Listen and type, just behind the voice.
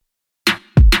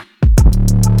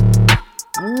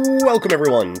welcome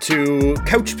everyone to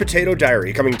Couch Potato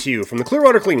Diary, coming to you from the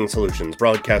Clearwater Cleaning Solutions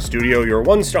broadcast studio, your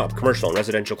one-stop commercial and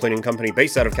residential cleaning company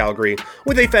based out of Calgary,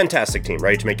 with a fantastic team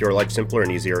ready to make your life simpler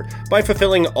and easier by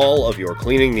fulfilling all of your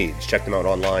cleaning needs. Check them out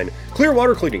online,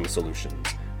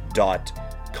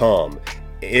 clearwatercleaningsolutions.com.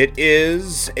 It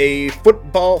is a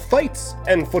Football Fights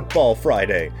and Football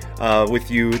Friday with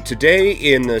you today.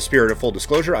 In the spirit of full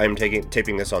disclosure, I am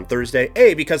taping this on Thursday.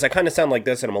 A, because I kind of sound like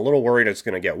this and I'm a little worried it's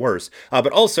going to get worse.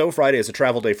 But also, Friday is a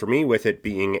travel day for me, with it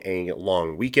being a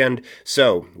long weekend.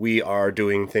 So we are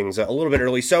doing things a little bit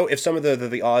early. So if some of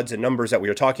the odds and numbers that we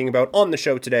are talking about on the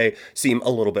show today seem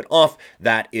a little bit off,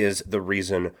 that is the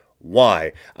reason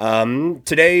why.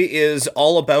 Today is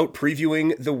all about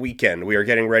previewing the weekend. We are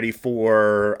getting ready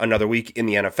for another week in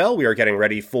the NFL. We are getting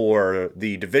ready for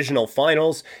the divisional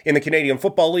finals in the Canadian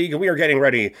Football League. And we are getting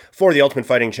ready for the Ultimate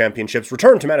Fighting Championships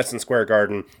return to Madison Square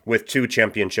Garden with 2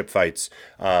 championship fights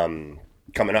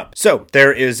coming up. So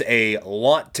there is a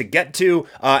lot to get to,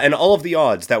 and all of the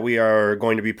odds that we are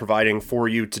going to be providing for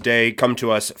you today come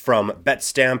to us from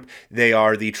BetStamp. They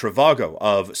are the Trivago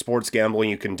of sports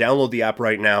gambling. You can download the app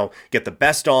right now, get the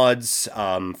best odds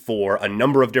for a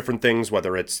number of different things,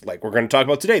 whether it's like we're going to talk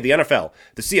about today, the NFL,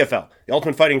 the CFL, the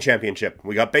Ultimate Fighting Championship.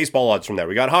 We got baseball odds from there.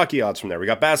 We got hockey odds from there. We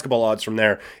got basketball odds from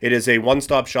there. It is a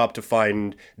one-stop shop to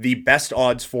find the best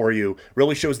odds for you.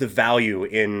 Really shows the value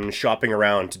in shopping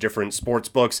around to different sports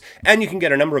books, and you can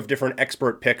get a number of different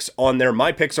expert picks on there.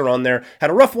 My picks are on there. Had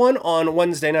a rough one on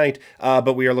Wednesday night,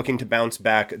 but we are looking to bounce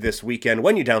back this weekend.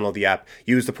 When you download the app,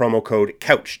 use the promo code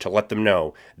COUCH to let them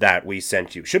know that we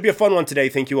sent you. Should be a fun one today.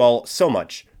 Thank you all so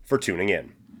much for tuning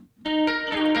in.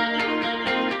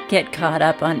 Get caught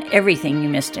up on everything you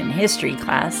missed in history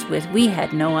class with We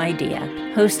Had No Idea.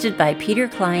 Hosted by Peter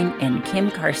Klein and Kim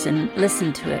Carson.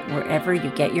 Listen to it wherever you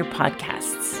get your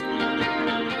podcasts.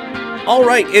 All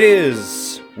right, it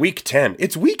is week 10.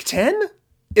 It's week 10?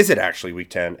 Is it actually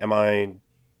week 10? Am I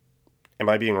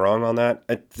being wrong on that?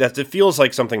 It feels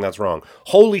like something that's wrong.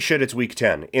 Holy shit, it's week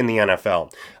 10 in the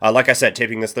NFL. Like I said,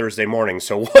 taping this Thursday morning,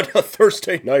 so what a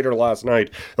Thursday night or last night.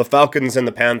 The Falcons and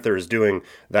the Panthers doing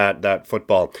that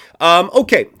football.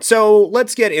 Okay, so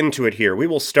let's get into it here. We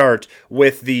will start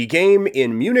with the game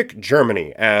in Munich,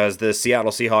 Germany, as the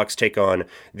Seattle Seahawks take on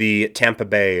the Tampa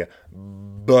Bay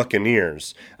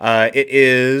Buccaneers. It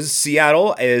is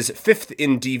Seattle is 5th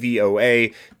in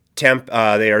DVOA.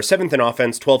 They are 7th in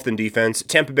offense, 12th in defense.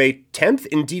 Tampa Bay 10th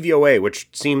in DVOA, which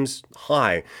seems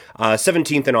high.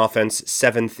 17th in offense,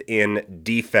 7th in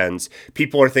defense.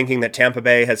 People are thinking that Tampa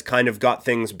Bay has kind of got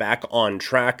things back on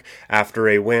track after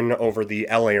a win over the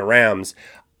LA Rams.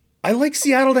 I like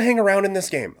Seattle to hang around in this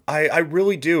game. I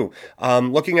really do.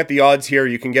 Looking at the odds here,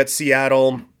 you can get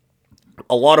Seattle.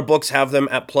 A lot of books have them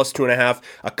at plus 2.5.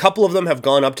 A couple of them have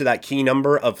gone up to that key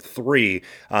number of 3.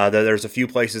 There's a few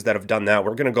places that have done that.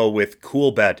 We're going to go with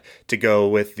CoolBet to go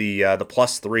with the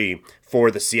plus 3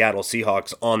 for the Seattle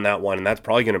Seahawks on that one. And that's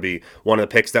probably going to be one of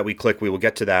the picks that we click. We will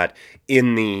get to that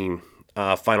in the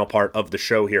final part of the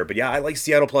show here. But yeah, I like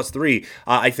Seattle plus 3.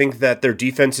 I think that their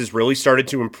defense has really started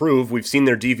to improve. We've seen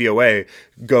their DVOA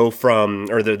go from,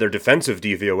 or their defensive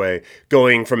DVOA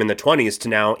going from in the 20s to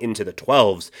now into the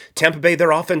 12s. Tampa Bay,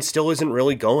 their offense still isn't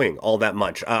really going all that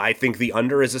much. I think the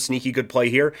under is a sneaky good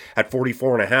play here at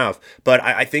 44.5. But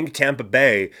I think Tampa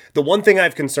Bay, the one thing I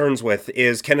have concerns with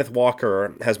is Kenneth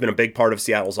Walker has been a big part of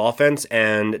Seattle's offense,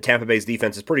 and Tampa Bay's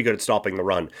defense is pretty good at stopping the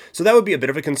run. So that would be a bit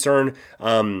of a concern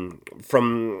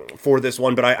for this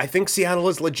one, but I think Seattle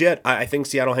is legit. I think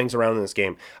Seattle hangs around in this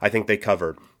game. I think they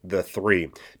covered the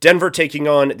 3. Denver taking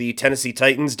on the Tennessee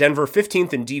Titans. Denver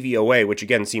 15th in DVOA, which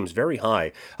again seems very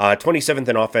high. 27th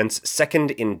in offense, 2nd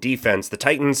in defense. The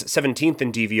Titans 17th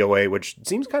in DVOA, which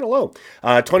seems kind of low.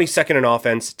 22nd in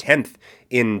offense, 10th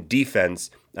in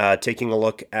defense. Taking a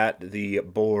look at the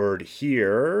board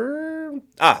here.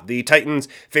 The Titans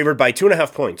favored by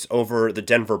 2.5 points over the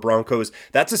Denver Broncos.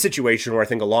 That's a situation where I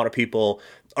think a lot of people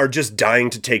are just dying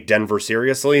to take Denver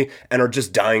seriously and are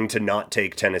just dying to not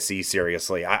take Tennessee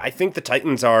seriously. I think the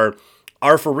Titans are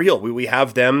for real. We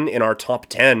have them in our top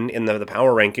 10 in the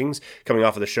power rankings coming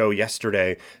off of the show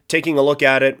yesterday. Taking a look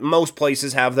at it, most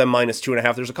places have them minus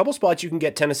 2.5. There's a couple spots you can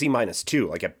get Tennessee minus 2,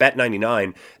 like at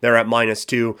Bet99, they're at minus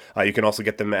 2. You can also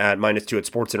get them at minus 2 at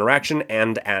Sports Interaction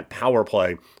and at Power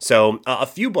Play. So a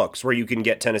few books where you can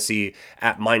get Tennessee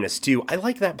at minus 2. I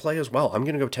like that play as well. I'm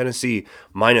going to go Tennessee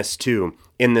minus 2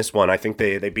 in this one. I think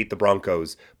they beat the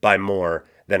Broncos by more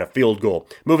than a field goal.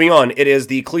 Moving on, it is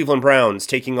the Cleveland Browns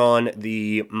taking on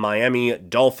the Miami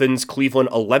Dolphins. Cleveland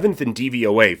 11th in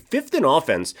DVOA, 5th in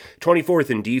offense,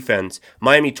 24th in defense.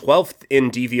 Miami 12th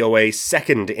in DVOA,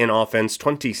 2nd in offense,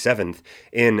 27th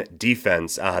in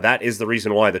defense. That is the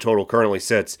reason why the total currently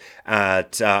sits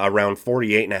at around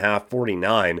 48.5,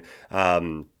 49.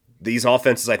 These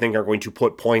offenses, I think, are going to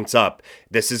put points up.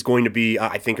 This is going to be,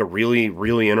 I think, a really,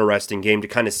 really interesting game to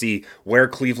kind of see where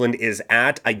Cleveland is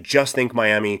at. I just think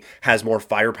Miami has more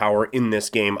firepower in this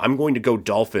game. I'm going to go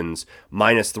Dolphins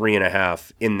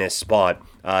 -3.5 in this spot.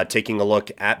 Taking a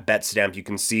look at BetStamp, you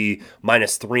can see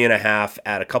 -3.5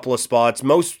 at a couple of spots.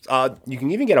 Most, you can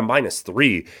even get a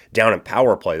 -3 down in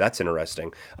Power Play. That's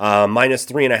interesting.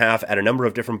 -3.5 at a number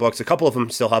of different books. A couple of them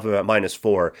still have them at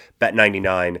 -4.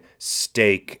 Bet99,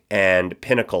 Stake, and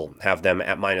Pinnacle have them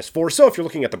at -4. So if you're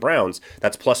looking at the Browns,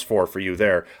 that's +4 for you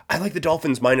there. I like the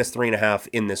Dolphins -3.5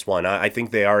 in this one. I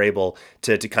think they are able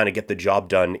to kind of get the job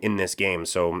done in this game.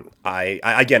 So I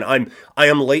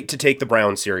am late to take the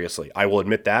Browns seriously. I will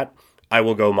admit that. I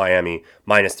will go Miami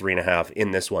 -3.5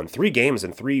 in this one. 3 games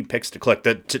and 3 picks to click.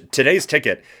 Today's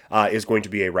ticket is going to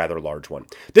be a rather large one.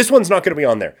 This one's not going to be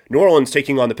on there. New Orleans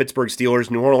taking on the Pittsburgh Steelers.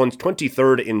 New Orleans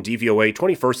 23rd in DVOA,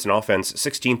 21st in offense,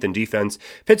 16th in defense.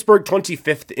 Pittsburgh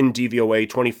 25th in DVOA,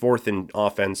 24th in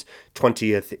offense,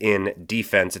 20th in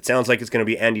defense. It sounds like it's going to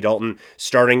be Andy Dalton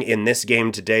starting in this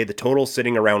game today. The total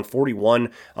sitting around 41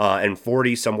 and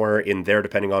 40, somewhere in there,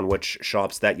 depending on which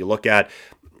shops that you look at.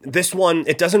 This one,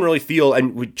 it doesn't really feel,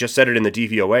 and we just said it in the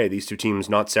DVOA, these two teams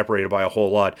not separated by a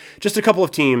whole lot. Just a couple of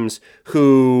teams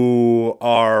who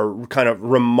are kind of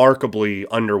remarkably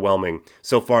underwhelming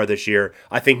so far this year.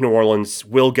 I think New Orleans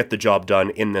will get the job done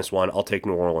in this one. I'll take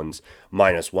New Orleans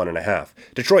 -1.5.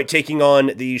 Detroit taking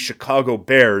on the Chicago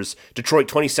Bears. Detroit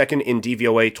 22nd in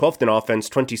DVOA, 12th in offense,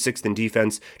 26th in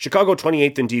defense. Chicago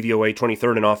 28th in DVOA,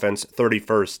 23rd in offense,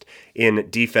 31st in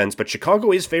defense. But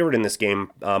Chicago is favored in this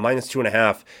game,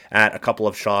 -2.5 at a couple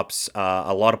of shops.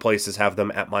 A lot of places have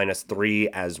them at -3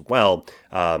 as well.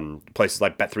 Places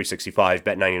like Bet365,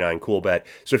 Bet99, CoolBet.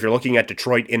 So if you're looking at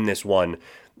Detroit in this one,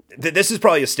 this is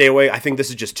probably a stay away. I think this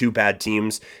is just two bad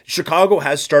teams. Chicago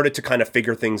has started to kind of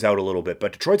figure things out a little bit,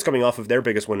 but Detroit's coming off of their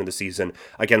biggest win of the season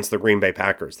against the Green Bay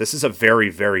Packers. This is a very,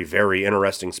 very, very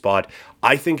interesting spot.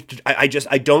 I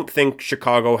don't think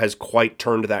Chicago has quite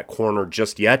turned that corner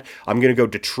just yet. I'm going to go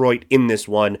Detroit in this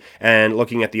one, and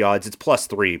looking at the odds, it's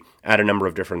 +3 at a number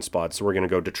of different spots. So we're going to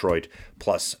go Detroit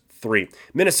 +3.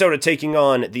 Minnesota taking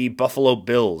on the Buffalo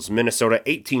Bills. Minnesota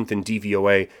 18th in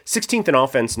DVOA, 16th in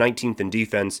offense, 19th in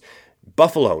defense.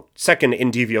 Buffalo 2nd in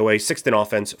DVOA, 6th in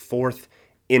offense, 4th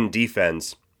in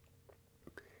defense.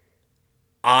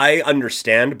 I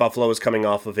understand Buffalo is coming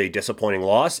off of a disappointing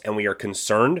loss, and we are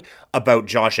concerned about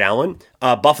Josh Allen.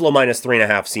 Buffalo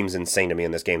 -3.5 seems insane to me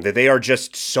in this game. They are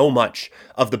just so much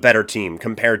of the better team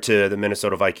compared to the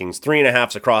Minnesota Vikings.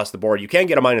 3.5s across the board. You can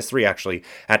get a -3 actually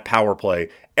at Power Play.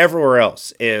 Everywhere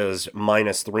else is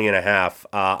 -3.5.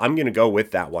 I'm going to go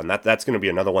with that one. That's going to be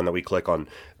another one that we click on.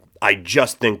 I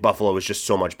just think Buffalo is just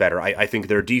so much better. I think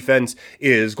their defense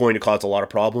is going to cause a lot of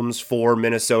problems for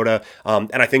Minnesota. And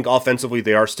I think offensively,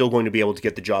 they are still going to be able to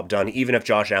get the job done, even if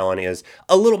Josh Allen is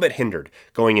a little bit hindered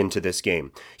going into this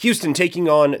game. Houston taking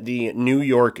on the New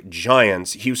York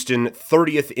Giants. Houston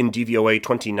 30th in DVOA,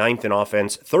 29th in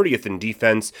offense, 30th in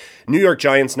defense. New York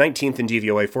Giants 19th in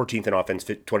DVOA, 14th in offense,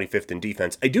 25th in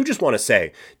defense. I do just want to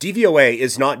say, DVOA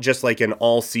is not just like an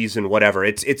all-season whatever.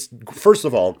 It's first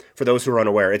of all, for those who are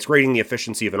unaware, it's grading the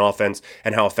efficiency of an offense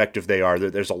and how effective they are.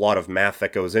 There's a lot of math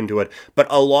that goes into it, but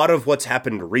a lot of what's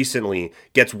happened recently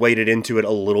gets weighted into it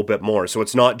a little bit more. So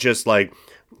it's not just like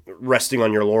resting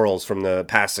on your laurels from the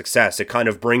past success. It kind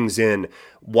of brings in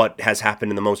what has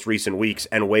happened in the most recent weeks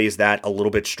and weighs that a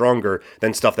little bit stronger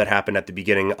than stuff that happened at the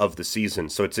beginning of the season.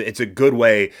 So it's a good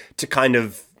way to kind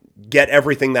of get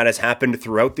everything that has happened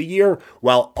throughout the year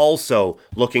while also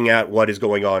looking at what is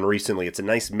going on recently. It's a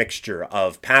nice mixture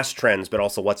of past trends, but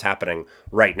also what's happening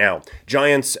right now.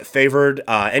 Giants favored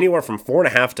anywhere from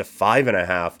 4.5 to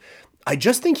 5.5. I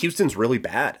just think Houston's really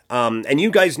bad. And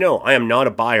you guys know I am not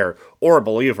a buyer or a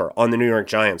believer on the New York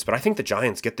Giants, but I think the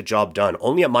Giants get the job done.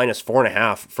 Only at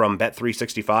 -4.5 from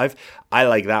Bet365. I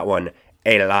like that one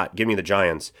a lot. Give me the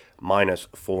Giants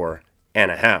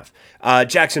 -4.5.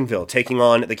 Jacksonville taking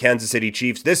on the Kansas City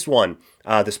Chiefs. This one,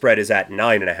 The spread is at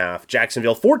 9.5.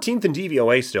 Jacksonville, 14th in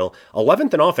DVOA still,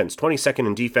 11th in offense, 22nd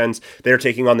in defense. They're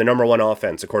taking on the number one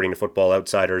offense, according to Football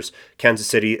Outsiders. Kansas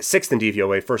City, 6th in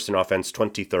DVOA, 1st in offense,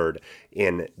 23rd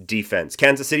in defense.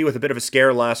 Kansas City with a bit of a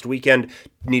scare last weekend,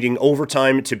 needing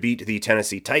overtime to beat the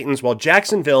Tennessee Titans, while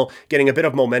Jacksonville getting a bit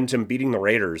of momentum, beating the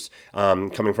Raiders,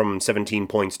 coming from 17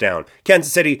 points down.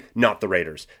 Kansas City, not the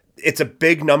Raiders. It's a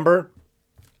big number.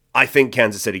 I think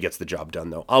Kansas City gets the job done,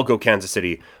 though. I'll go Kansas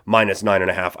City minus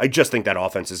 9.5. I just think that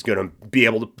offense is going to be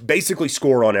able to basically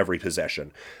score on every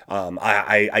possession.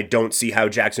 I don't see how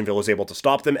Jacksonville is able to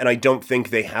stop them, and I don't think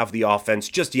they have the offense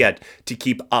just yet to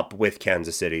keep up with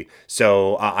Kansas City.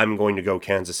 So I'm going to go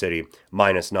Kansas City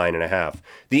minus 9.5.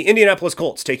 The Indianapolis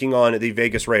Colts taking on the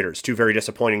Vegas Raiders. Two very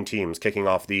disappointing teams kicking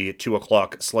off the 2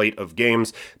 o'clock slate of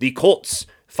games. The Colts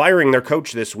firing their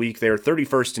coach this week. They are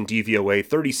 31st in DVOA,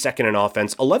 32nd in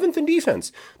offense, 11th in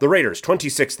defense. The Raiders,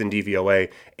 26th in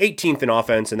DVOA, 18th in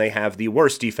offense, and they have the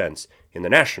worst defense in the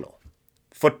National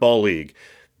Football League.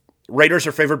 Raiders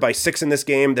are favored by 6 in this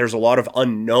game. There's a lot of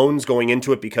unknowns going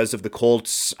into it because of the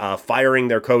Colts firing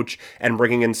their coach and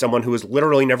bringing in someone who has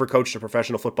literally never coached a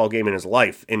professional football game in his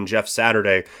life in Jeff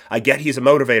Saturday. I get he's a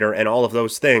motivator and all of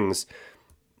those things.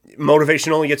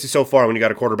 Motivation only gets you so far when you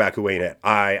got a quarterback who ain't it.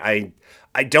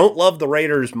 I don't love the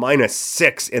Raiders minus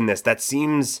 6 in this. That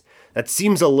seems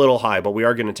a little high, but we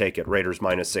are going to take it. Raiders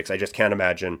minus 6. I just can't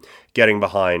imagine getting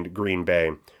behind Green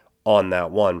Bay on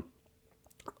that one.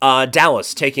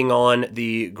 Dallas taking on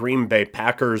the Green Bay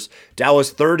Packers.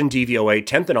 Dallas 3rd in DVOA,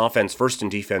 10th in offense, 1st in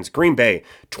defense. Green Bay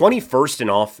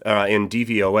 21st in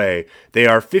DVOA. They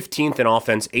are 15th in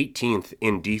offense, 18th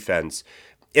in defense.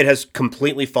 It has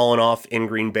completely fallen off in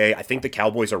Green Bay. I think the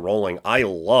Cowboys are rolling. I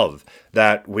love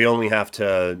that we only have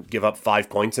to give up 5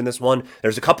 points in this one.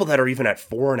 There's a couple that are even at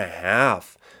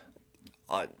 4.5.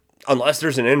 Unless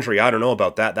there's an injury, I don't know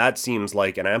about that. That seems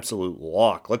like an absolute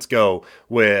lock. Let's go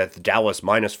with Dallas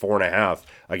minus 4.5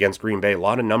 against Green Bay. A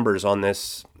lot of numbers on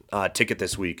this ticket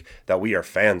this week that we are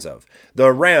fans of.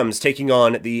 The Rams taking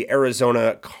on the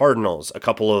Arizona Cardinals. A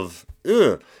couple of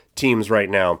teams right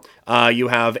now. You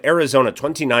have Arizona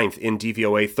 29th in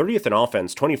DVOA, 30th in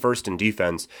offense, 21st in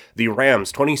defense. The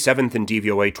Rams 27th in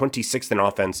DVOA, 26th in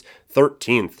offense,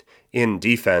 13th in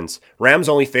defense. Rams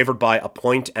only favored by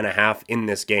 1.5 in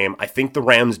this game. I think the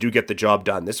Rams do get the job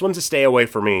done. This one's a stay away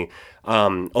for me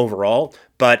overall,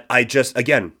 but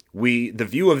the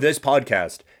view of this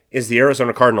podcast is the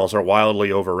Arizona Cardinals are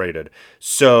wildly overrated.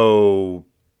 So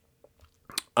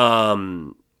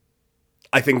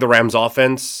I think the Rams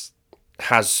offense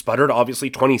has sputtered, obviously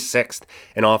 26th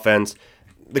in offense.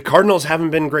 The Cardinals haven't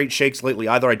been great shakes lately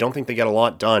either. I don't think they get a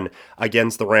lot done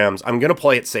against the Rams. I'm going to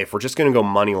play it safe. We're just going to go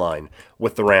money line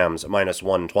with the Rams at minus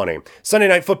 120. Sunday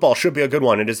Night Football should be a good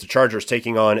one. It is the Chargers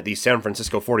taking on the San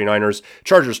Francisco 49ers.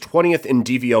 Chargers 20th in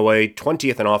DVOA,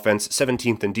 20th in offense,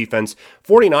 17th in defense.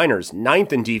 49ers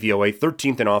 9th in DVOA,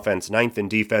 13th in offense, 9th in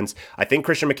defense. I think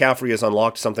Christian McCaffrey has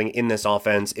unlocked something in this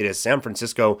offense. It is San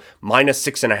Francisco minus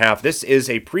 6.5. This is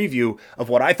a preview of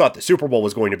what I thought the Super Bowl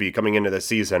was going to be coming into this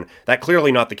season. That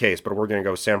clearly not the case, but we're going to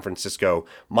go San Francisco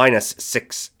minus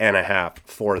 6.5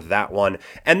 for that one.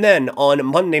 And then on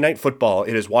Monday Night Football,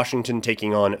 it is Washington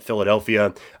taking on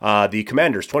Philadelphia. The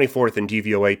Commanders 24th in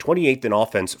DVOA, 28th in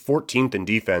offense, 14th in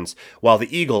defense, while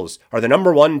the Eagles are the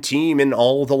number one team in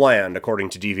all the land, according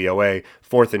to DVOA,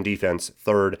 4th in defense,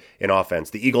 3rd in offense.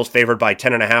 The Eagles favored by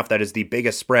 10.5. That is the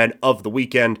biggest spread of the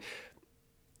weekend.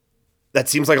 That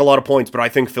seems like a lot of points, but I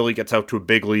think Philly gets out to a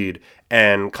big lead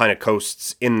and kind of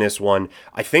coasts in this one.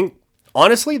 I think,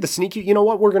 honestly, the sneaky, you know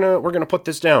what, we're gonna put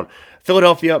this down.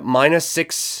 Philadelphia minus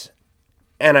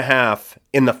 6.5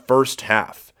 in the first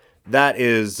half.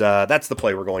 That's the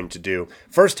play we're going to do.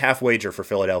 First half wager for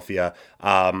Philadelphia,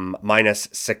 minus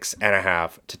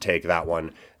 6.5 to take that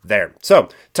one there. So,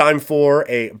 time for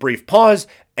a brief pause,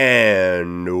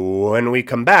 and when we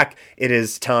come back, it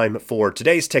is time for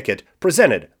today's ticket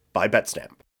presented by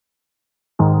BetStamp.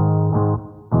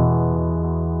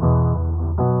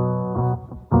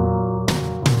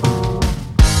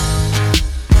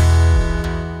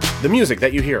 The music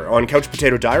that you hear on Couch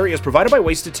Potato Diary is provided by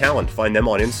Wasted Talent. Find them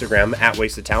on Instagram at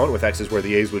Wasted Talent with X's where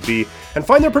the A's would be, and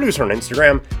find their producer on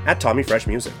Instagram at Tommy Fresh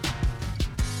Music.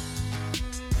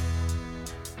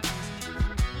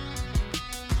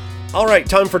 All right,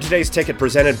 time for today's ticket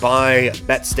presented by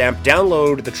BetStamp.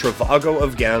 Download the Trivago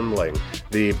of Gambling,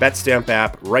 the BetStamp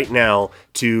app right now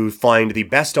to find the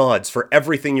best odds for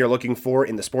everything you're looking for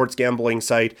in the sports gambling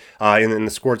site, in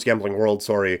the sports gambling world,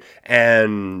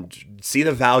 and see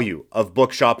the value of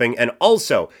book shopping. And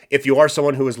also, if you are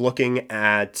someone who is looking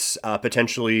at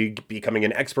potentially becoming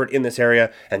an expert in this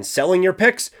area and selling your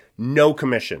picks, no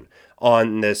commission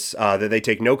on this, that they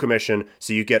take no commission,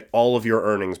 so you get all of your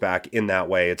earnings back in that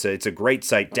way. It's a great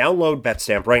site. Download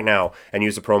BetStamp right now and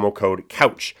use the promo code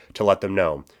COUCH to let them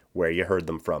know where you heard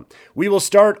them from. We will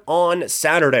start on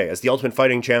Saturday as the Ultimate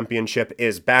Fighting Championship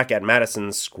is back at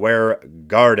Madison Square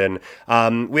Garden.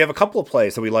 We have a couple of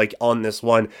plays that we like on this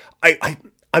one.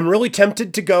 I'm really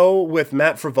tempted to go with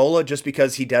Matt Frevola just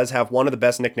because he does have one of the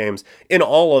best nicknames in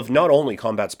all of not only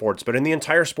combat sports, but in the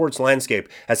entire sports landscape,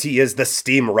 as he is the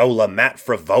steamroller Matt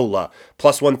Frevola,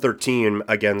 plus 113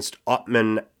 against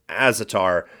Otman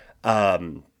Azatar.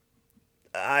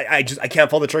 I can't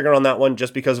pull the trigger on that one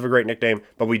just because of a great nickname,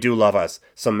 but we do love us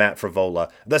some Matt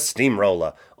Frevola, the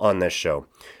steamroller, on this show.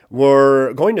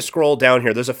 We're going to scroll down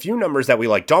here. There's a few numbers that we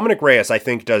like. Dominic Reyes, I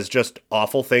think, does just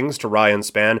awful things to Ryan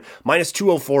Spann. Minus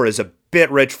 204 is a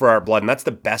bit rich for our blood, and that's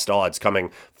the best odds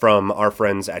coming from our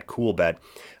friends at Coolbet.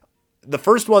 The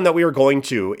first one that we are going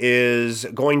to is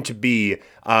going to be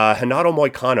Renato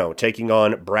Moicano taking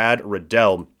on Brad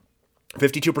Riddell.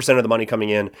 52% of the money coming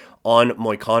in on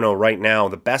Moicano right now.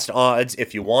 The best odds,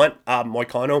 if you want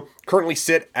Moicano, currently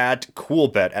sit at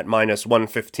Coolbet at minus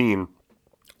 115.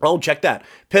 Oh, check that.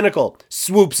 Pinnacle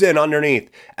swoops in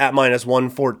underneath at minus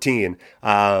 114.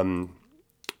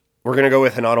 We're going to go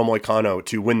with Renato Moicano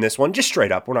to win this one, just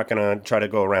straight up. We're not going to try to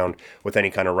go around with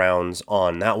any kind of rounds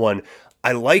on that one.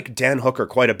 I like Dan Hooker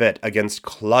quite a bit against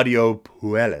Claudio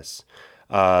Puelles.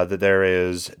 That there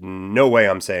is no way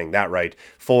I'm saying that right.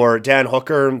 For Dan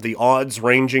Hooker, the odds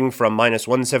ranging from minus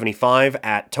 175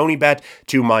 at TonyBet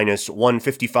to minus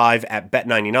 155 at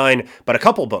Bet99, but a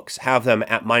couple books have them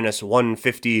at minus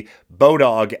 150.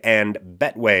 Bodog and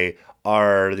Betway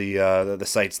are the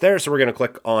sites there, so we're going to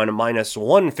click on minus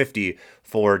 150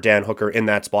 for Dan Hooker in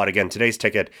that spot. Again, today's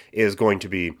ticket is going to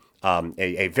be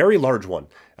a very large one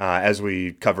as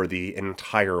we cover the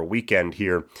entire weekend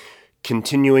here.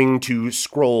 Continuing to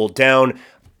scroll down,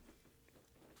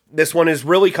 this one is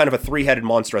really kind of a three-headed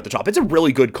monster at the top. It's a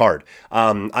really good card.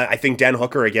 I think Dan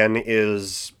Hooker, again,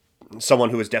 is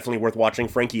someone who is definitely worth watching.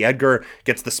 Frankie Edgar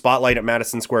gets the spotlight at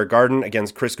Madison Square Garden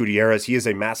against Chris Gutierrez. He is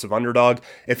a massive underdog.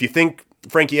 If you think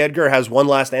Frankie Edgar has one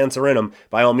last answer in him,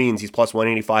 by all means, he's plus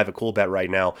 185 at Coolbet right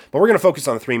now. But we're going to focus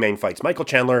on the three main fights. Michael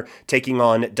Chandler taking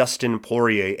on Dustin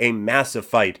Poirier, a massive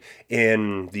fight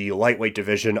in the lightweight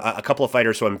division. A couple of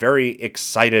fighters who I'm very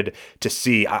excited to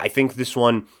see. I think this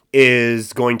one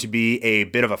is going to be a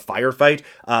bit of a firefight.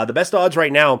 The best odds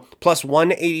right now, plus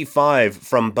 185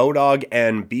 from Bodog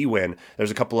and Bwin.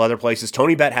 There's a couple other places.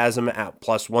 TonyBet has them at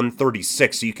plus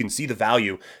 136, so you can see the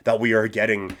value that we are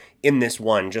getting in this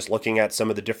one, just looking at some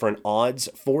of the different odds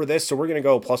for this. So we're going to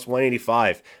go plus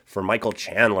 185 for Michael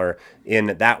Chandler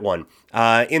in that one.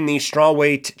 In the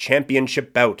strawweight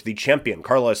championship bout, the champion,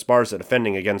 Carla Esparza,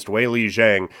 defending against Weili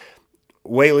Zhang.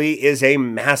 Weili is a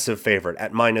massive favorite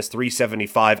at minus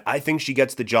 375. I think she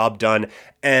gets the job done,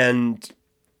 and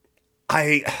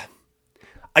I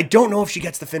don't know if she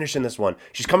gets the finish in this one.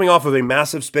 She's coming off of a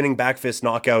massive spinning back fist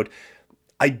knockout.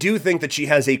 I do think that she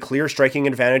has a clear striking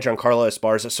advantage on Carla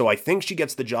Esparza, so I think she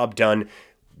gets the job done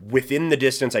within the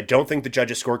distance. I don't think the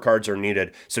judges' scorecards are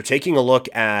needed. So taking a look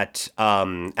at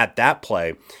that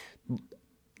play,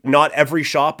 not every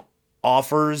shop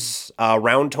offers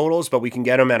round totals, but we can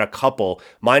get them at a couple.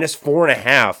 Minus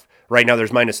 4.5. Right now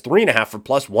there's minus 3.5 for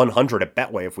plus 100 at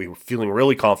Betway if we're feeling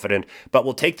really confident. But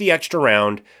we'll take the extra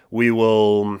round. We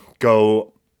will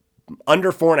go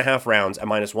under 4.5 rounds at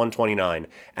minus 129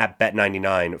 at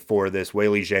Bet99 for this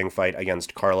Weili Zhang fight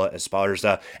against Carla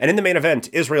Esparza. And in the main event,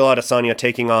 Israel Adesanya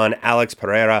taking on Alex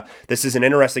Pereira. This is an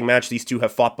interesting match. These two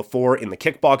have fought before in the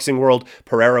kickboxing world.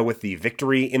 Pereira with the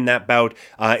victory in that bout.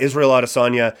 Israel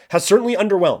Adesanya has certainly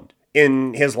underwhelmed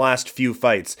in his last few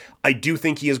fights. I do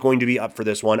think he is going to be up for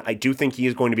this one. I do think he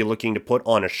is going to be looking to put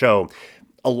on a show.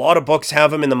 A lot of books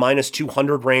have him in the minus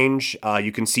 200 range.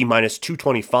 You can see minus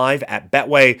 225 at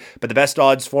Betway, but the best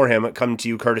odds for him come to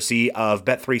you courtesy of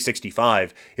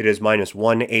Bet365. It is minus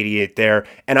 188 there,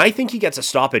 and I think he gets a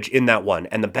stoppage in that one,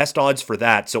 and the best odds for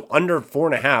that, so under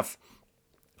 4.5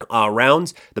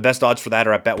 rounds, the best odds for that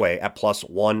are at Betway at plus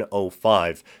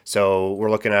 105. So we're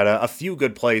looking at a few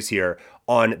good plays here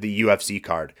on the UFC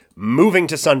card. Moving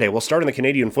to Sunday, we'll start in the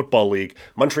Canadian Football League.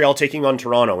 Montreal taking on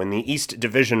Toronto in the East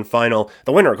Division final.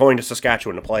 The winner going to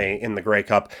Saskatchewan to play in the Grey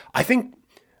Cup. I think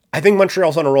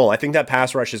Montreal's on a roll. I think that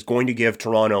pass rush is going to give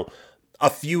Toronto a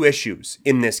few issues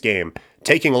in this game.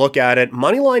 Taking a look at it,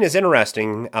 moneyline is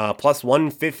interesting, plus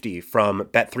 150 from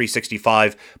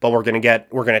Bet365, but we're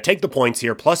gonna take the points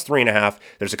here, plus 3.5.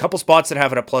 There's a couple spots that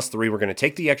have it at plus 3. We're gonna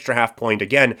take the extra half point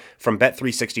again from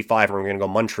Bet365, and we're gonna go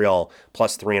Montreal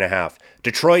plus 3.5.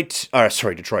 Detroit.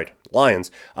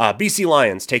 BC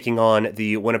Lions taking on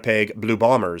the Winnipeg Blue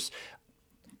Bombers.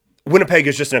 Winnipeg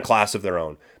is just in a class of their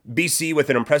own. BC with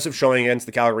an impressive showing against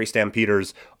the Calgary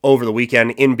Stampeders over the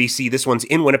weekend in BC. This one's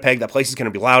in Winnipeg. That place is going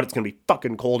to be loud. It's going to be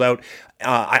fucking cold out.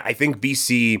 I think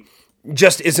BC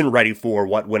just isn't ready for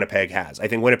what Winnipeg has. I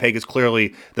think Winnipeg is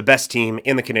clearly the best team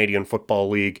in the Canadian Football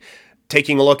League.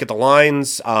 Taking a look at the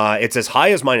lines, it's as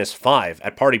high as -5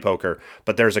 at Party Poker,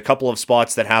 but there's a couple of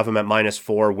spots that have them at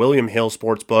 -4. William Hill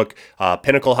Sportsbook,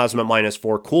 Pinnacle has them at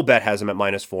 -4, Coolbet has them at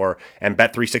 -4, and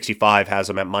Bet365 has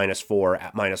them at -4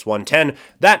 at -110.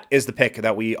 That is the pick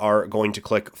that we are going to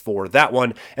click for that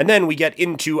one. And then we get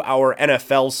into our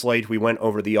NFL slate. We went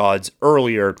over the odds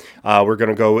earlier. We're going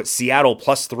to go Seattle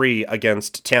 +3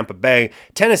 against Tampa Bay,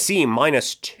 Tennessee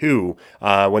 -2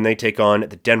 when they take on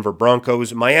the Denver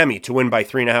Broncos, Miami to win by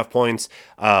 3.5 points.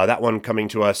 That one coming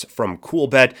to us from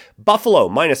Coolbet. Buffalo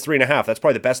 -3.5. That's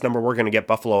probably the best number we're going to get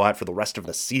Buffalo at for the rest of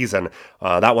the season.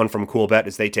 That one from Coolbet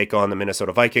as they take on the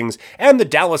Minnesota Vikings. And the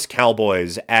Dallas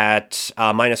Cowboys at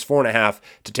 -4.5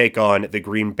 to take on the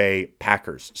Green Bay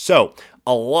Packers. So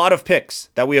a lot of picks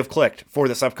that we have clicked for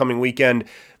this upcoming weekend.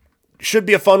 Should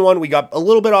be a fun one. We got a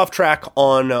little bit off track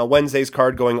on Wednesday's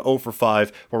card going 0 for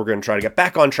 5, but we're going to try to get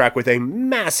back on track with a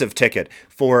massive ticket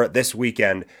for this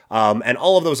weekend. And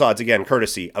all of those odds, again,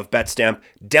 courtesy of BetStamp.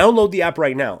 Download the app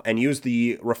right now and use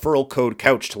the referral code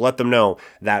COUCH to let them know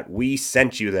that we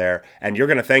sent you there. And you're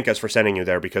going to thank us for sending you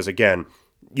there because, again,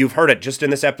 you've heard it just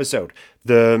in this episode.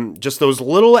 Just those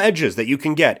little edges that you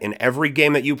can get in every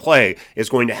game that you play is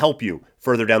going to help you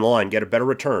further down the line get a better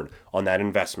return on that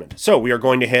investment. So we are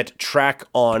going to hit track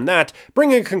on that,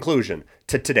 bringing a conclusion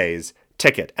to today's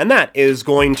ticket. And that is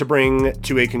going to bring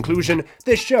to a conclusion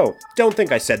this show. Don't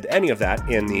think I said any of that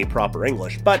in the proper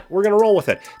English, but we're going to roll with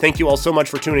it. Thank you all so much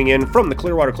for tuning in from the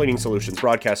Clearwater Cleaning Solutions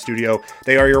broadcast studio.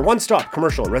 They are your one-stop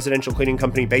commercial and residential cleaning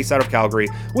company based out of Calgary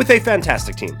with a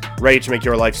fantastic team, ready to make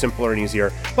your life simpler and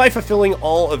easier by fulfilling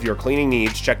all of your cleaning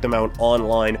needs. Check them out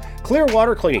online,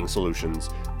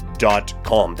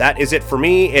 clearwatercleaningsolutions.com. That is it for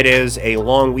me. It is a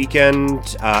long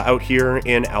weekend out here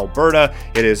in Alberta.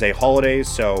 It is a holiday,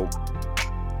 so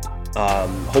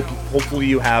hopefully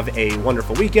you have a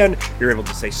wonderful weekend. You're able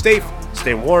to stay safe,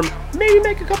 stay warm, maybe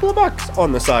make a couple of bucks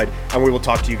on the side, and we will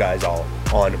talk to you guys all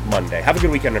on Monday. Have a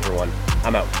good weekend, everyone.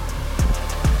 I'm out.